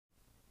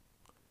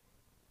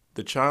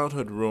The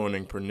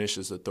childhood-ruining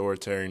pernicious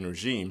authoritarian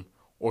regime,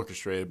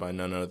 orchestrated by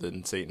none other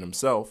than Satan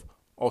himself,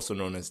 also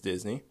known as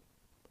Disney,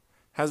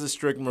 has a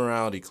strict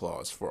morality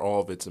clause for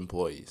all of its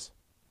employees.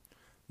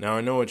 Now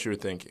I know what you're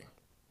thinking.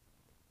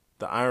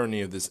 The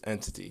irony of this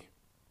entity,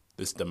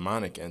 this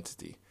demonic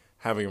entity,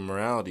 having a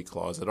morality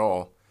clause at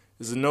all,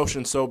 is a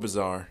notion so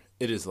bizarre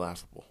it is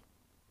laughable.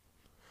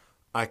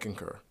 I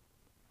concur.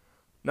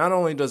 Not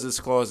only does this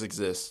clause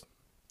exist,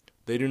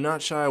 they do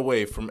not shy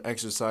away from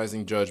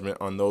exercising judgment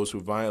on those who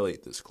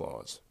violate this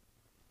clause.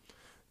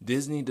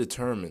 Disney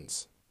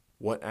determines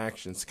what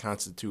actions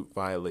constitute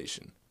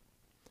violation,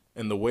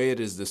 and the way it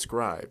is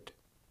described,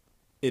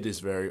 it is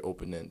very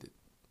open-ended.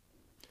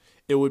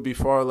 It would be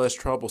far less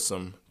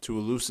troublesome to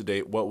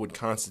elucidate what would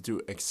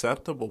constitute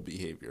acceptable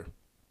behavior.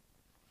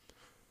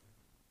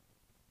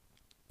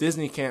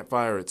 Disney can't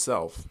fire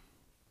itself,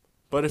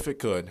 but if it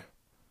could,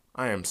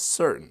 I am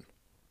certain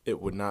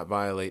it would not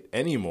violate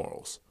any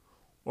morals,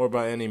 or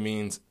by any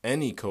means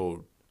any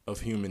code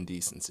of human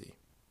decency.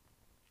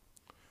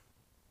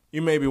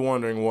 You may be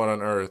wondering what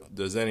on earth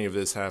does any of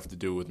this have to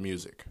do with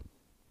music?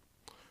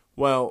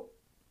 Well,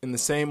 in the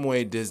same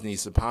way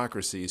Disney's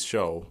hypocrisies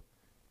show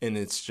in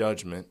its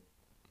judgment,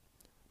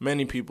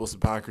 many people's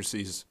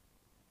hypocrisies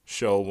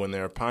show when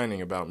they're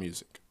pining about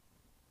music.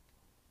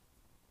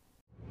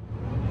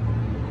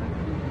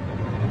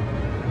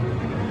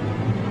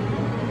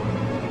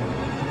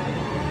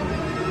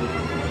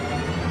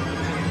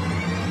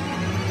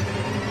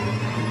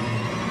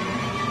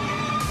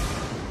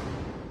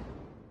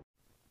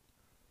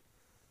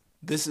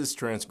 This is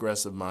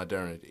transgressive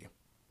modernity.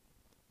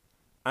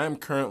 I am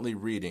currently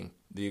reading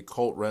The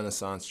Occult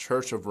Renaissance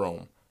Church of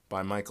Rome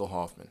by Michael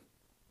Hoffman.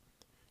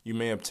 You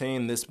may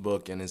obtain this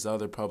book and his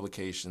other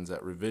publications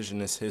at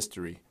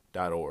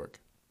revisionisthistory.org.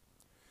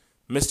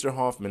 Mr.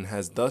 Hoffman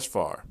has thus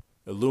far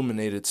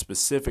illuminated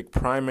specific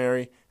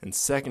primary and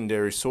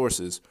secondary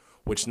sources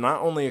which not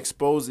only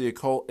expose the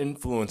occult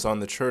influence on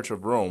the Church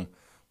of Rome,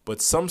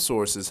 but some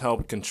sources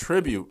help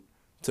contribute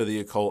to the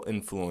occult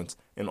influence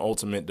and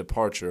ultimate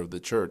departure of the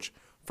Church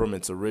from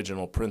its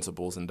original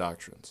principles and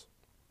doctrines.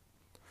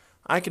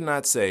 I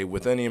cannot say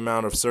with any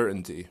amount of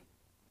certainty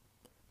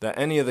that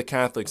any of the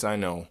Catholics I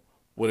know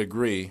would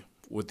agree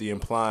with the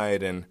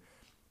implied and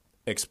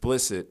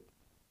explicit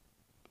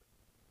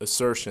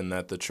assertion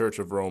that the Church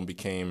of Rome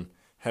became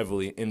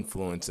heavily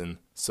influenced and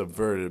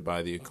subverted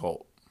by the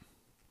occult.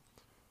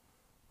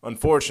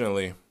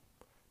 Unfortunately,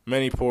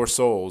 many poor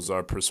souls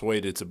are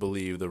persuaded to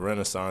believe the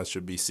Renaissance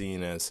should be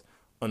seen as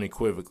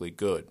unequivocally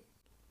good.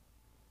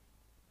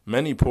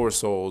 Many poor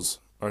souls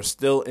are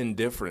still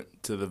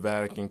indifferent to the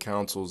Vatican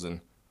councils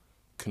and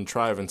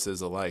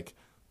contrivances alike,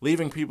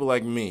 leaving people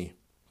like me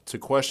to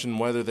question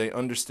whether they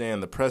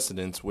understand the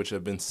precedents which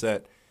have been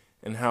set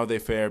and how they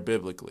fare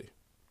biblically.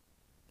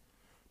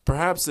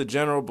 Perhaps the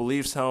general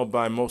beliefs held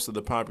by most of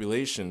the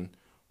population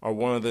are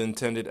one of the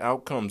intended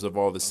outcomes of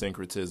all the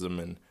syncretism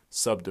and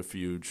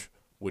subterfuge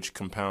which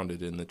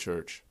compounded in the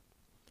Church.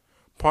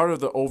 Part of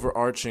the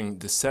overarching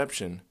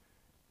deception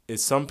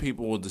is some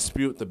people will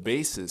dispute the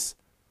basis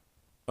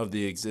of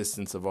the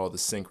existence of all the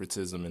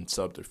syncretism and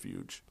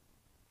subterfuge.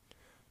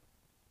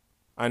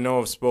 I know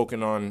I've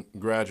spoken on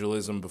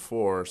gradualism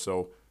before,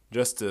 so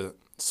just to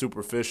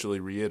superficially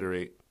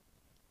reiterate,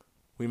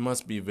 we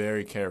must be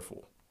very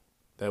careful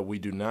that we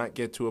do not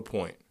get to a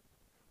point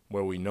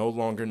where we no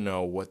longer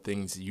know what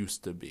things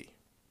used to be.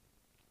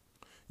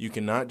 You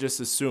cannot just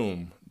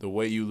assume the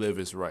way you live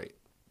is right.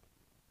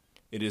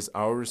 It is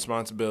our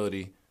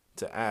responsibility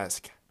to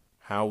ask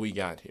how we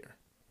got here.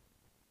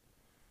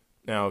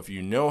 Now, if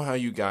you know how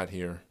you got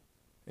here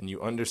and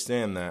you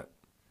understand that,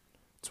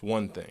 it's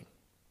one thing.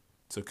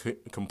 It's a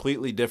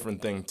completely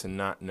different thing to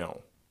not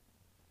know.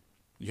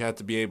 You have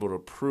to be able to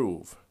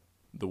prove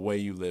the way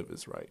you live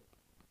is right.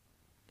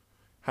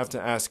 Have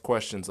to ask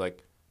questions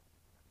like,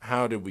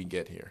 how did we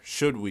get here?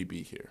 Should we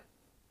be here?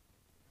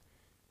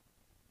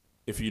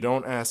 If you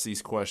don't ask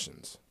these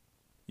questions,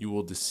 you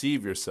will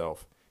deceive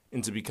yourself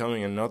into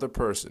becoming another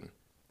person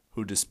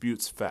who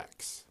disputes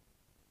facts.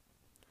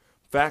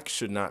 Facts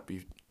should not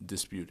be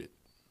disputed.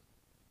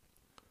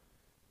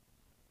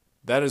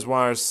 That is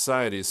why our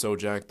society is so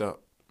jacked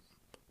up.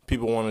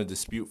 People want to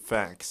dispute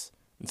facts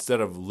instead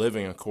of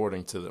living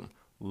according to them,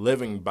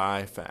 living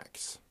by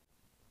facts.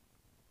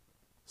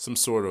 Some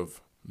sort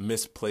of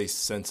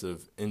misplaced sense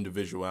of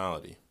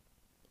individuality,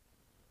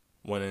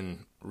 when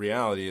in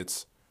reality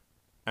it's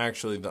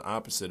actually the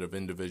opposite of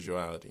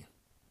individuality.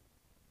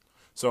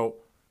 So,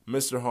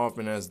 Mr.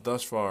 Hoffman has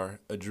thus far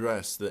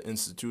addressed the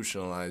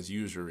institutionalized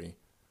usury,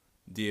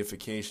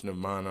 deification of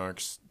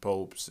monarchs,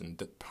 popes, and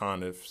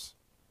pontiffs,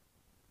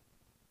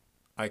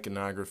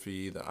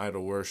 iconography, the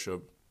idol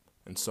worship,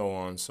 and so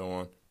on and so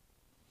on.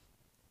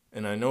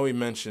 And I know he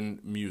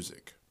mentioned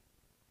music,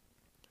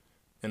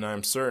 and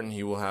I'm certain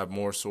he will have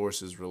more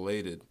sources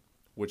related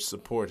which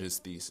support his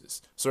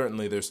thesis.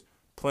 Certainly there's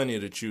plenty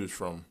to choose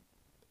from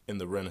in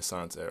the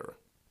Renaissance era.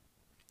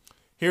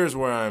 Here's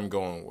where I'm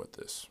going with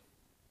this.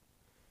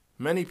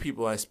 Many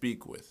people I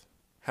speak with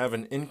have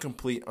an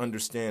incomplete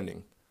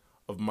understanding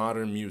of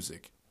modern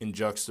music in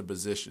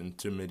juxtaposition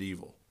to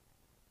medieval,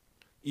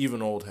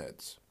 even old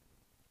heads.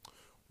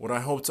 What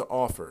I hope to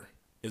offer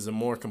is a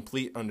more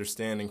complete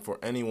understanding for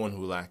anyone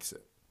who lacks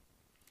it.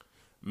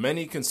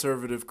 Many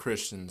conservative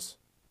Christians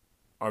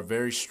are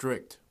very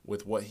strict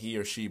with what he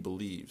or she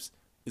believes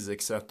is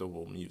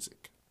acceptable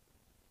music.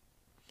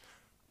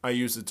 I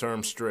use the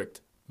term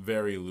strict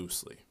very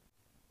loosely.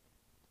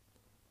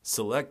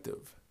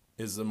 Selective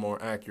is the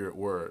more accurate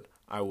word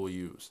I will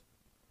use.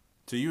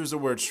 To use the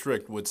word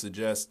strict would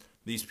suggest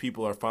these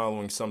people are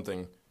following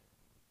something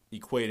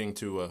equating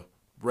to a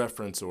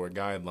reference or a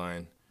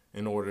guideline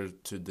in order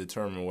to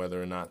determine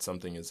whether or not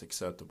something is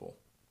acceptable.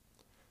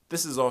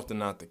 This is often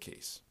not the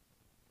case.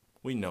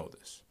 We know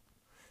this.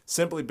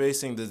 Simply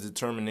basing the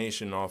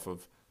determination off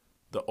of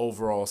the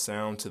overall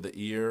sound to the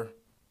ear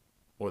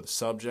or the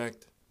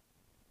subject,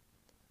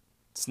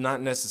 it's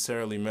not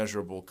necessarily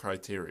measurable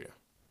criteria.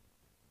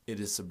 It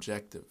is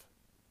subjective.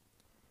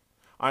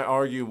 I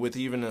argue with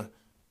even a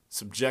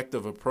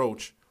subjective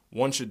approach,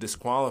 one should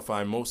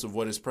disqualify most of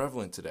what is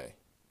prevalent today.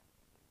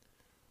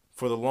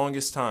 For the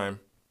longest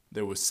time,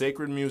 there was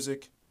sacred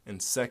music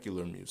and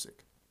secular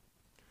music.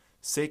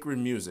 Sacred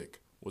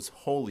music was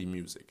holy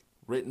music,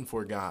 written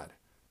for God,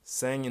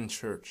 sang in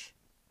church.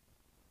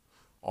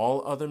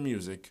 All other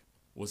music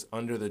was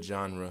under the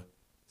genre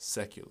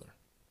secular.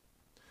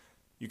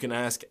 You can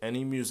ask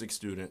any music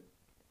student,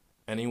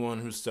 anyone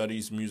who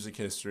studies music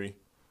history,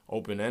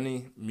 open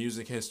any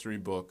music history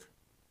book,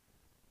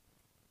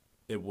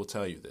 it will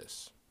tell you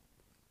this.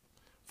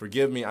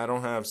 Forgive me, I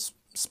don't have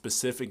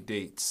specific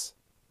dates.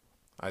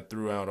 I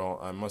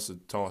must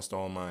have tossed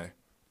all my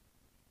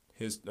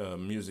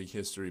music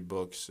history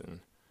books, and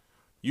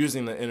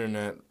using the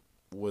internet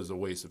was a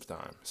waste of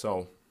time.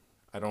 So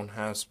I don't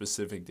have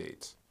specific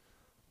dates.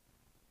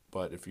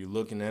 But if you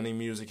look in any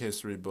music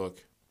history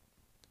book,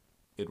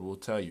 it will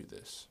tell you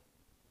this.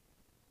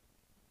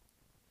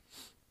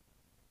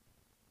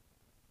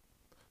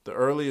 The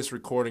earliest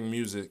recording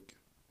music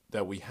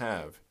that we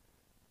have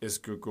is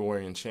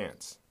Gregorian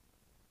chants.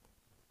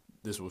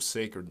 This was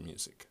sacred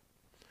music.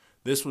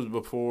 This was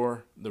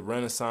before the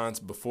Renaissance,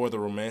 before the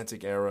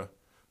Romantic era,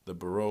 the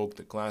Baroque,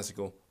 the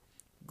Classical.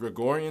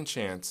 Gregorian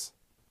chants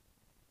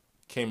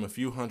came a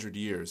few hundred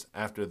years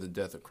after the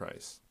death of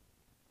Christ.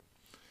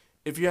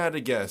 If you had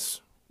to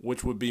guess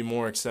which would be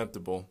more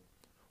acceptable,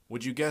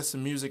 would you guess the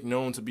music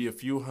known to be a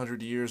few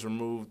hundred years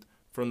removed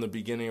from the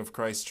beginning of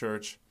Christ's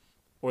church,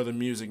 or the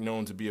music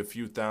known to be a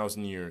few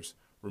thousand years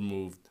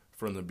removed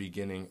from the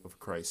beginning of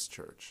Christ's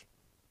church?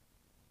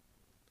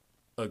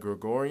 A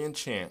Gregorian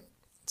chant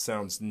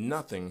sounds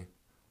nothing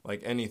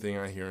like anything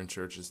I hear in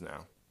churches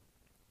now.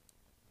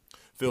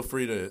 Feel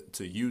free to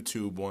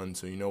YouTube one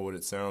so you know what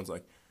it sounds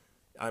like.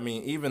 I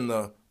mean, even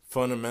the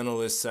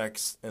fundamentalist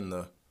sects and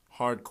the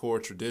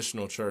hardcore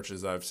traditional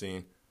churches I've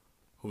seen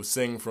who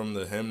sing from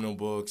the hymnal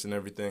books and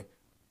everything,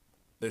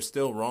 they're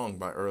still wrong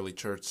by early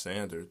church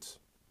standards.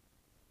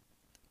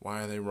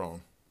 Why are they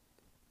wrong?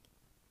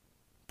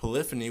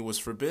 Polyphony was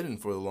forbidden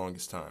for the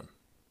longest time.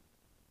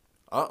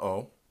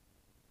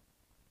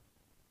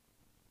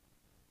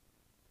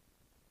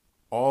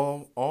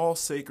 All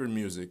sacred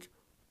music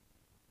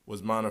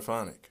was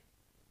monophonic.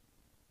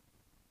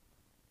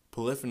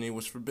 Polyphony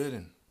was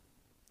forbidden.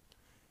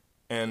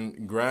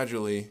 And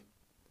gradually,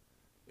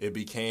 it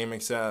became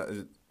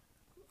accepted.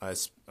 I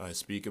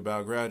speak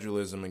about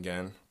gradualism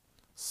again.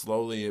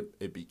 Slowly,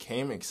 it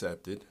became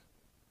accepted.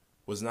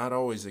 Was not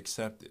always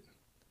accepted.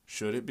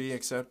 Should it be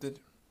accepted?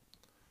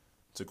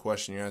 It's a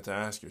question you have to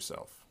ask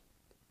yourself.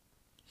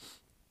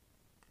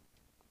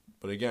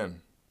 But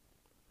again,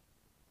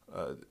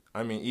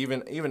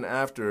 even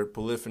after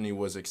polyphony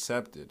was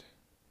accepted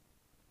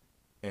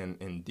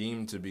and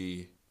deemed to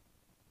be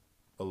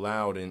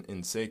allowed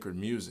in sacred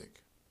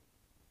music,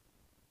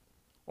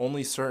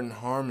 only certain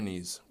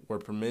harmonies were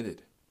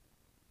permitted.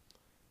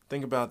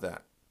 Think about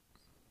that.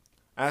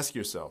 Ask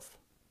yourself,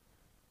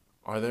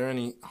 are there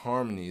any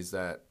harmonies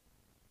that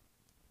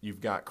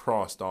you've got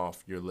crossed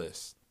off your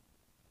list?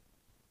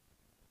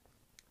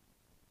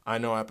 I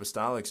know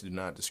apostolics do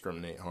not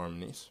discriminate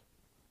harmonies.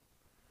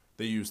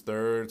 They use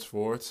thirds,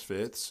 fourths,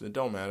 fifths. It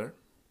don't matter.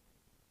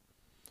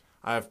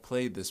 I have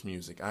played this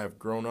music. I have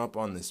grown up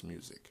on this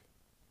music.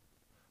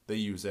 They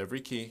use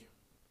every key.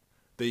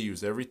 They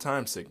use every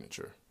time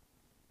signature.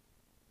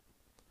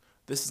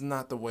 This is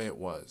not the way it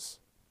was.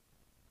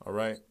 All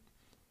right?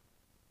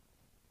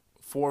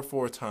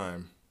 4/4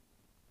 time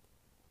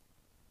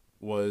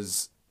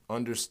was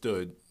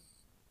understood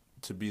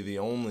to be the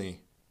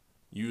only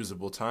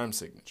usable time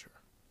signature.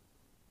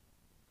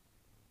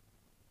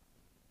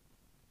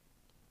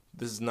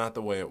 This is not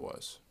the way it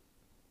was.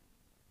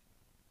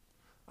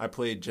 I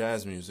played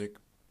jazz music.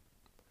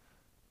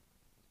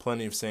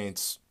 Plenty of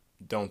saints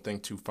don't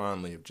think too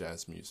fondly of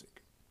jazz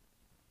music.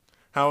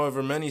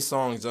 However, many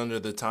songs under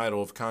the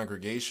title of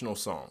congregational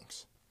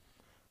songs,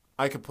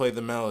 I could play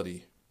the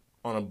melody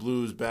on a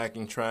blues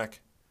backing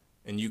track,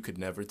 and you could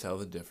never tell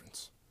the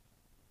difference.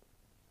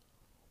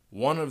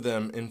 One of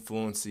them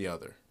influenced the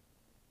other.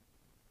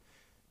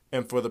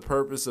 And for the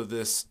purpose of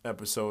this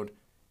episode,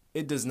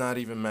 It does not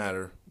even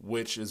matter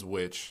which is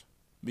which,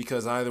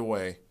 because either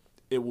way,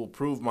 it will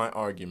prove my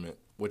argument,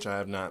 which I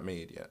have not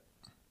made yet.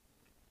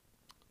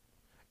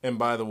 And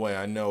by the way,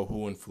 I know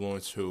who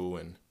influenced who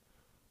and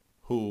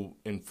who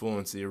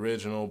influenced the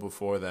original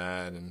before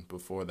that and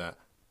before that.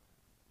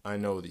 I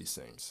know these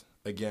things.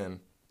 Again,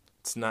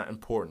 it's not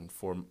important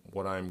for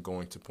what I'm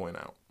going to point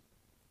out.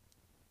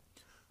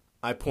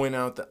 I point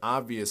out the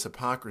obvious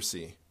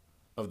hypocrisy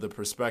of the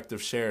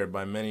perspective shared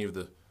by many of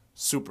the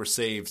super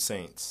saved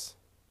saints.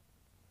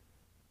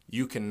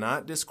 You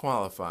cannot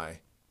disqualify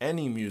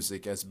any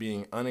music as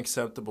being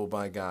unacceptable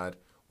by God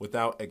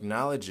without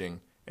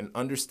acknowledging and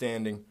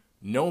understanding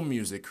no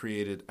music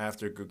created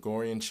after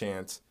Gregorian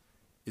chants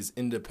is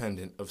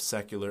independent of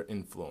secular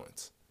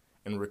influence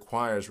and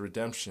requires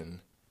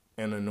redemption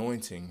and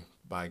anointing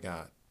by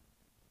God.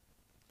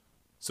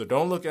 So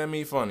don't look at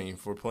me funny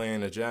for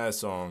playing a jazz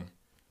song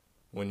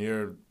when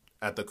you're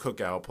at the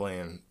cookout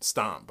playing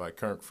Stomp by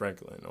Kirk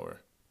Franklin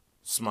or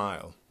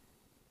Smile,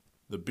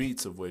 the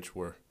beats of which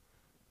were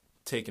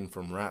taken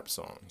from rap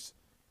songs.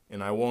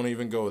 And I won't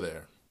even go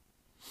there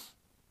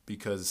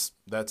because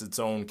that's its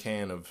own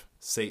can of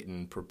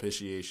Satan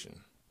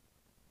propitiation.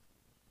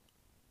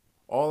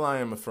 All I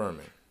am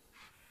affirming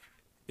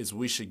is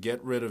we should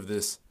get rid of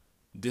this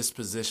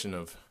disposition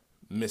of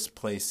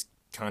misplaced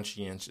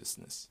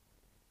conscientiousness.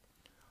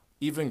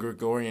 Even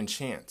Gregorian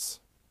chants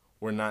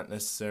were not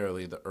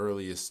necessarily the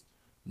earliest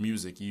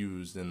music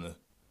used in the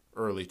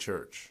early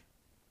church.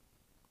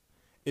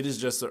 It is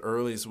just the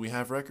earliest we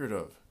have record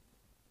of.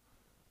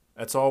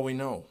 That's all we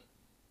know.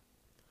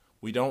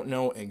 We don't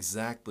know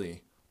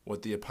exactly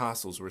what the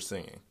apostles were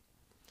singing.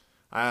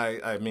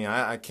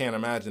 I can't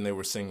imagine they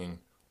were singing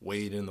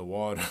Wade in the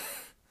Water.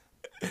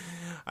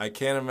 I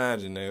can't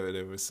imagine they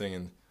were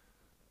singing,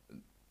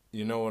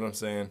 you know what I'm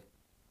saying?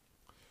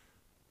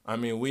 I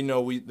mean, we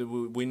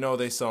know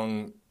they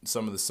sung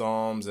some of the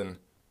Psalms and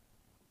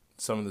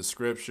some of the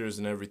scriptures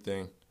and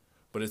everything,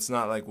 but it's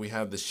not like we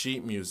have the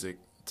sheet music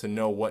to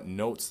know what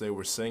notes they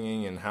were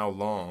singing and how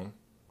long.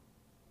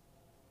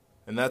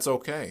 And that's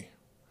okay.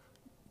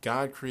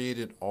 God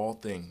created all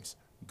things,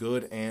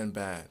 good and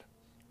bad.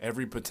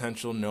 Every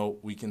potential note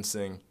we can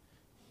sing,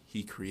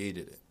 He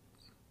created it.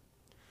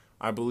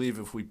 I believe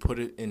if we put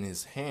it in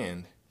His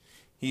hand,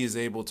 He is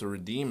able to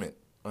redeem it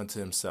unto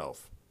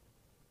Himself.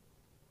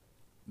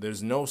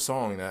 There's no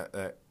song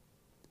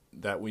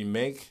that we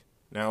make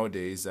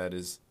nowadays that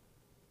is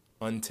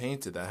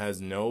untainted, that has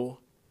no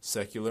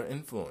secular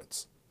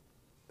influence.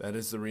 That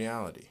is the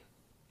reality.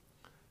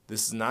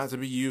 This is not to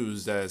be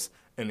used as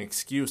an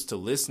excuse to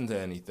listen to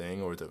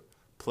anything or to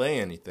play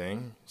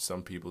anything.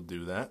 Some people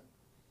do that.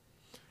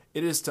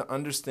 It is to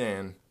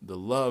understand the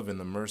love and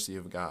the mercy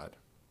of God.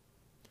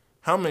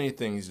 How many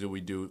things do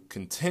we do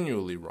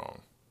continually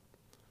wrong?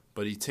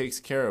 But He takes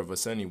care of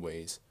us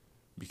anyways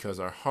because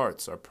our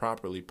hearts are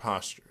properly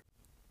postured.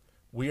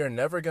 We are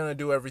never going to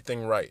do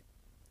everything right.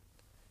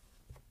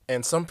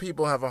 And some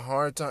people have a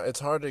hard time. It's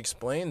hard to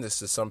explain this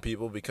to some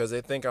people because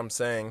they think I'm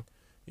saying,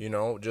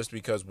 just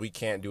because we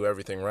can't do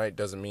everything right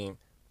doesn't mean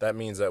that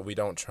means that we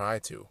don't try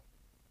to.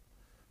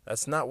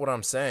 That's not what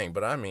I'm saying,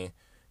 but I mean,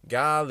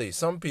 golly,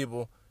 some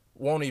people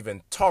won't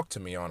even talk to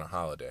me on a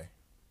holiday.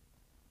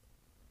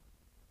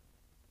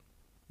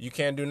 You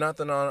can't do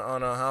nothing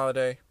on a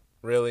holiday?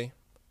 Really?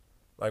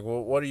 Like,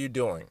 well, what are you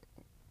doing?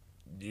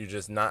 You're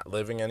just not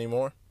living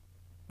anymore?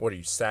 What are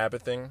you,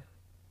 Sabbathing?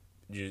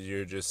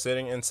 You're just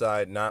sitting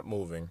inside, not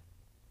moving,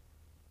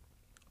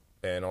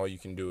 and all you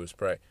can do is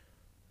pray.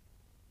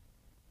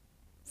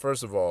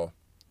 First of all,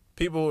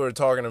 people who are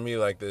talking to me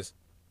like this,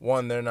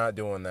 one, they're not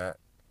doing that.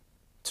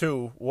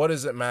 Two, what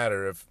does it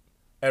matter if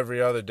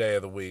every other day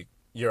of the week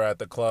you're at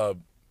the club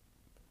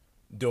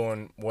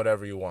doing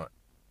whatever you want?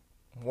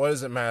 What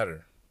does it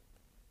matter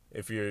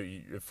if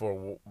you're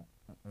for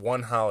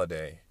one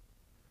holiday?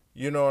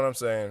 You know what I'm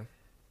saying?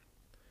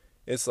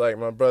 It's like,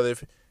 my brother,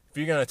 if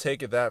you're going to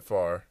take it that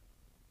far,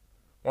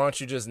 why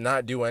don't you just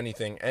not do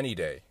anything any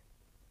day?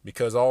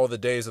 Because all the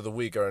days of the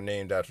week are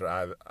named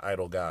after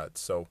idol gods.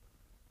 So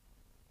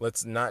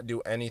let's not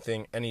do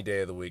anything any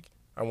day of the week.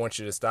 I want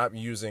you to stop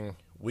using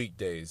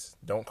weekdays.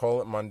 Don't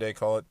call it Monday.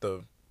 Call it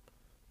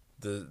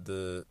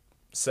the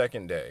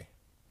second day.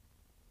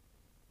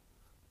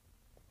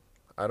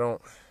 I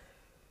don't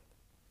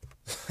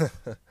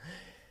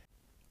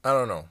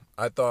know.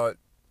 I thought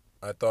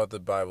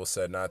the Bible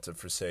said not to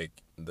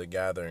forsake the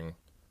gathering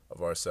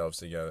of ourselves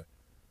together.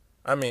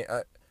 I mean,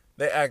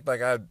 they act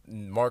like I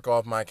mark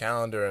off my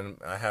calendar and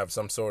I have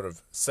some sort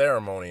of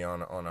ceremony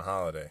on a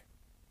holiday.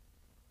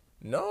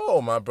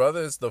 No, my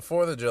brother, it's the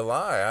 4th of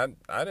July.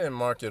 I didn't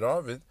mark it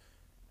off.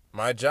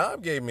 My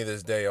job gave me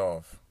this day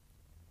off.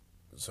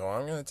 So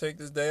I'm going to take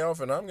this day off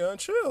and I'm going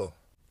to chill.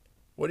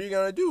 What are you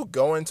going to do?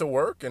 Go into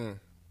work and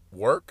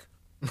work?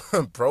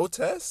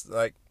 Protest?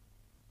 Like,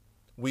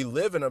 we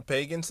live in a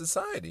pagan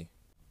society.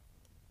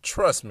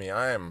 Trust me,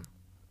 I am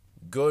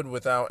good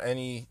without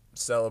any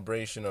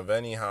celebration of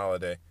any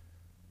holiday.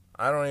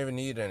 I don't even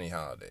need any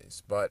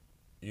holidays. But,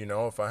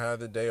 if I have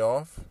the day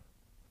off,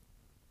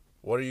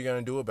 what are you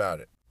going to do about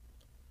it?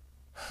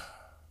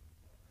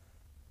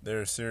 There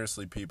are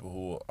seriously people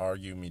who will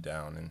argue me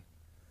down and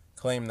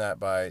claim that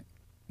by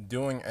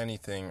doing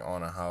anything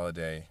on a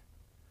holiday,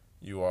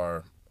 you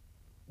are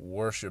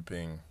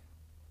worshiping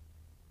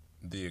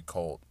the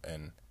occult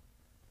and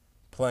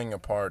playing a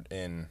part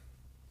in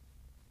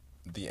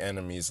the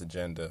enemy's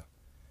agenda.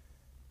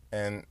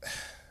 And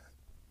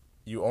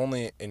you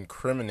only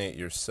incriminate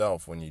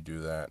yourself when you do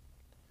that.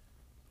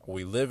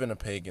 We live in a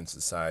pagan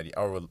society.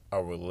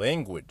 Our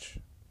language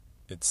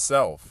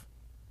itself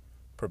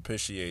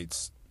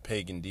propitiates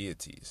pagan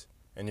deities.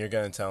 And you're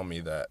going to tell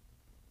me that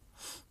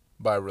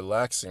by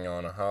relaxing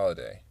on a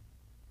holiday,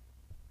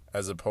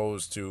 as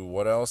opposed to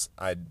what else,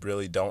 I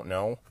really don't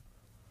know,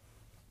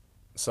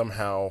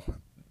 somehow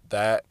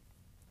that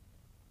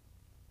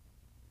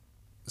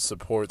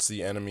supports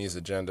the enemy's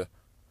agenda.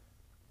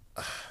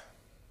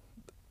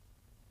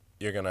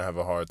 You're going to have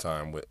a hard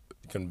time with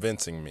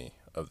convincing me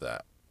of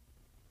that.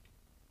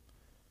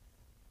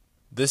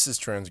 This is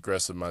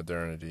transgressive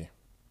modernity.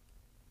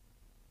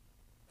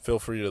 Feel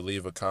free to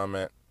leave a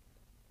comment,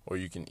 or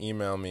you can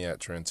email me at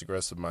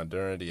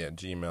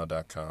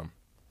transgressivemodernity@gmail.com.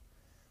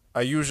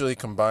 I usually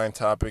combine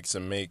topics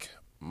and make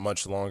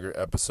much longer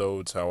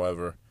episodes.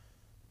 However,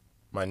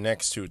 my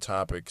next two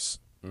topics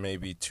may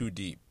be too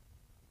deep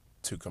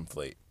to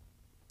conflate.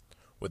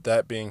 With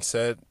that being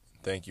said,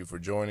 thank you for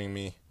joining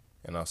me,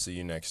 and I'll see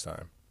you next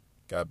time.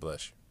 God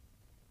bless you.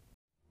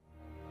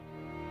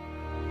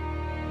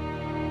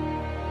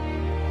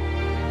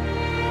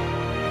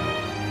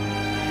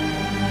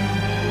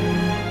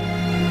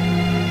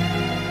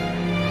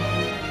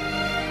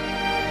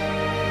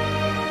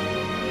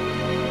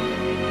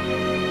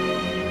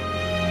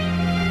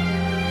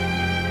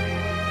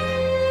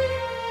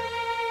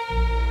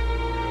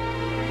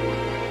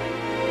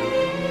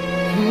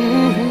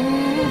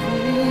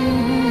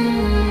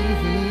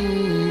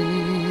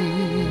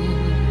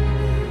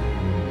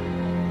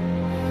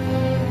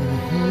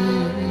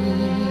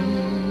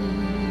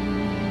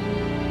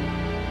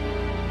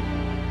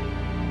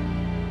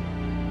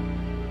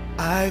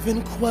 I've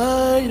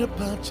inquired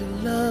about your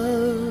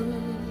love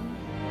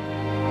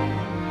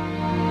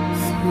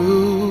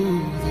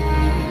through the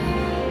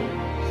years.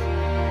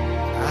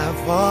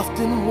 I've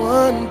often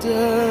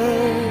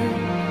wondered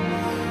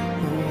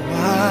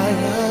why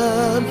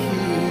I'm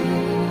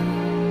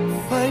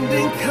here,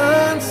 finding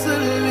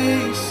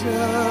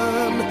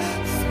consolation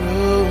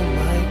through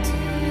my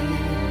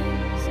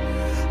tears.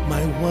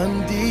 My one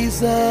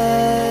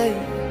desire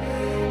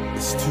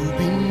is to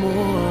be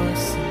more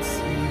sincere.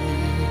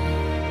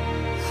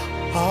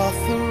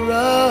 Author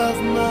of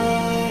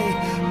my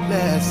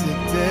blessed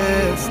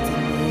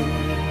destiny,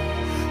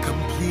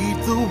 complete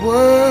the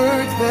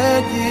work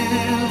that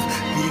you've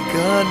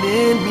begun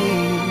in me,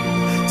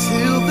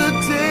 till the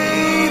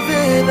day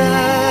that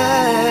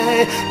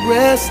I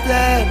rest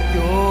at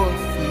your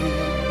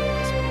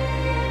feet.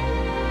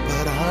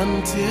 But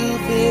until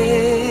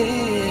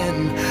then,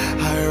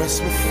 I rest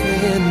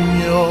within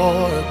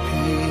your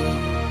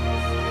peace,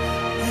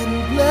 and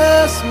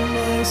bless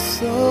my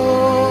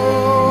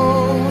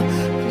soul.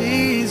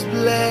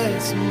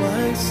 Bless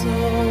my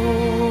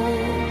soul,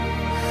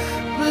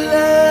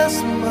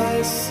 bless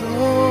my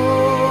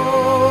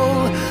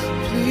soul,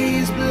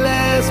 please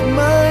bless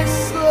my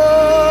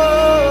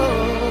soul.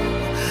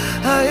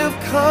 I have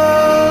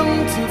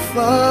come too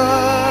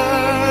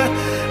far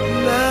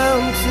now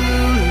to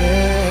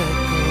let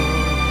go.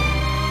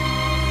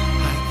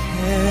 I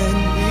can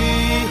be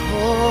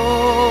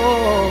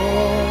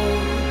whole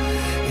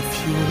if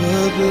you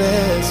will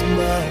bless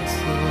my soul.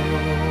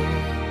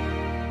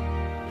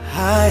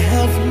 I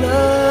have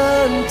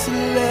learned to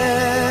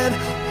let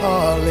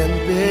all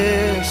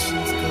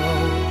ambitions go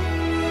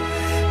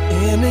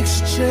in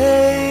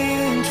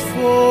exchange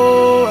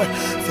for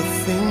the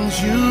things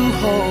you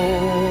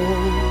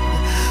hold.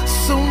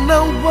 So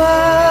now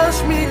wash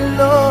me,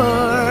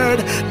 Lord,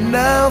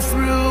 now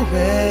through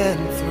and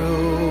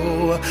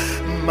through.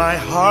 My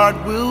heart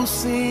will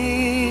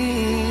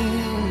sing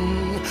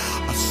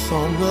a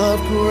song of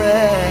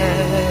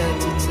gratitude.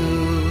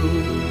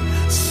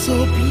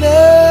 So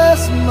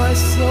bless my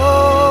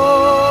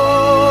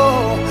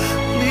soul,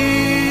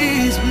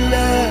 please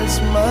bless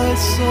my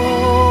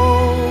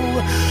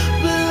soul,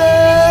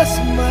 bless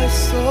my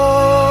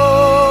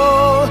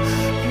soul,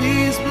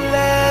 please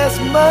bless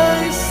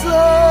my soul.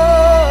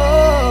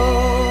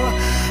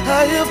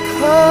 I have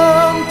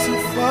come too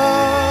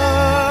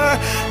far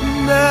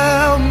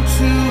now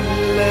to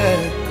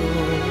let go.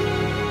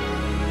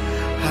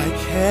 I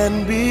can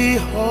be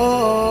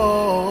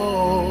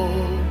whole.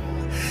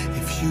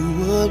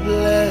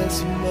 Bless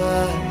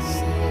my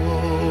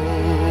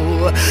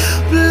soul,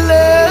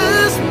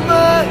 bless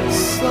my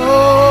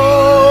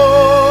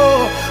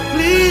soul,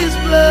 please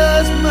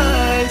bless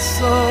my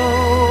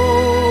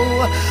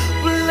soul,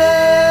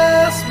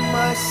 bless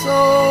my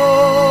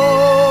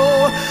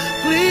soul,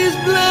 please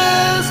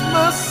bless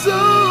my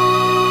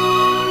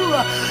soul.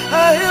 I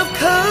have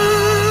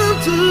come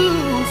too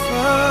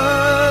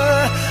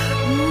far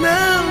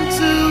now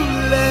to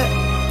let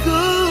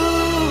go.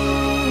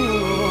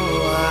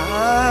 I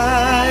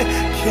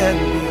can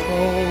be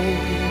whole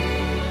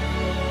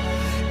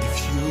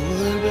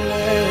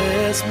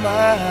bless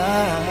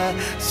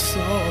my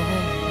soul,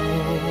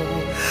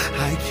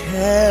 I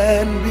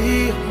can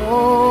be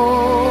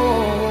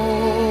whole.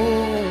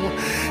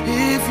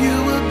 If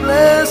you would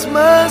bless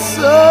my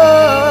soul,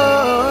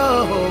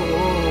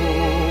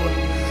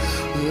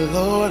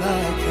 Lord, I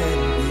can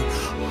be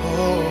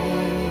whole.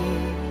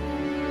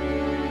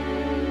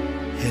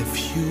 If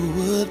you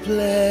would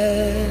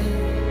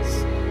bless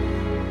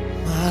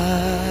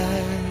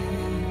my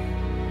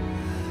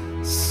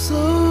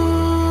soul.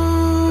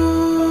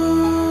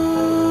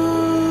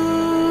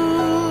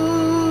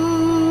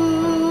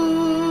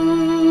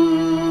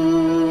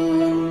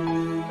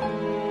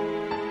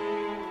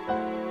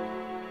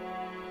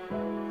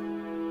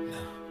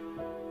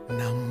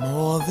 Now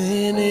more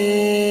than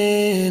anything,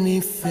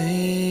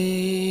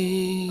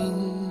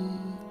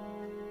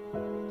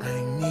 I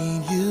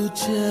need you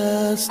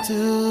just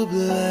to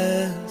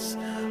bless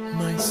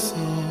my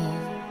soul.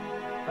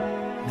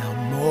 Now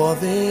more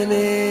than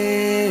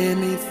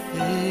anything,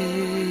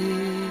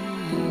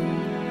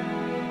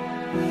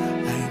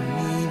 I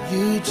need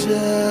you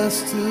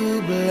just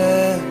to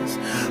bless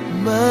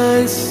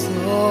my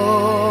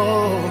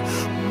soul.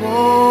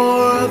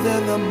 More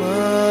than the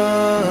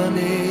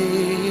money,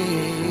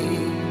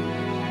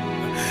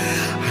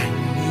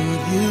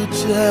 you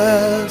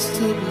just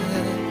to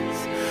bless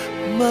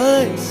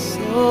my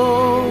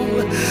soul.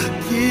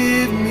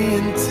 Give me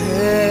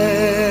integrity.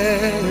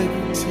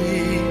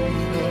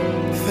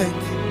 Thank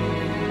you.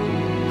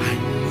 I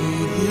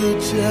need you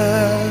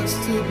just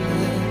to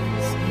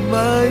bless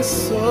my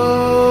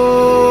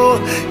soul.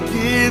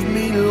 Give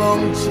me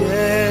longevity.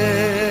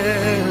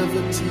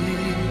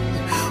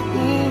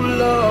 Oh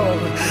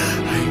Lord,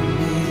 I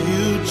need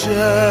you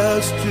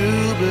just to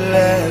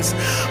bless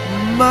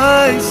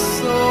my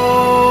soul.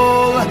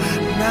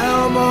 Now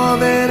more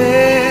than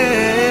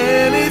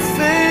anything,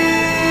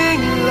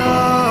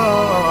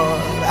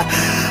 Lord,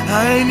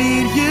 I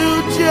need you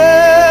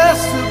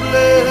just to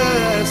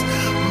bless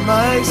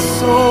my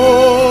soul.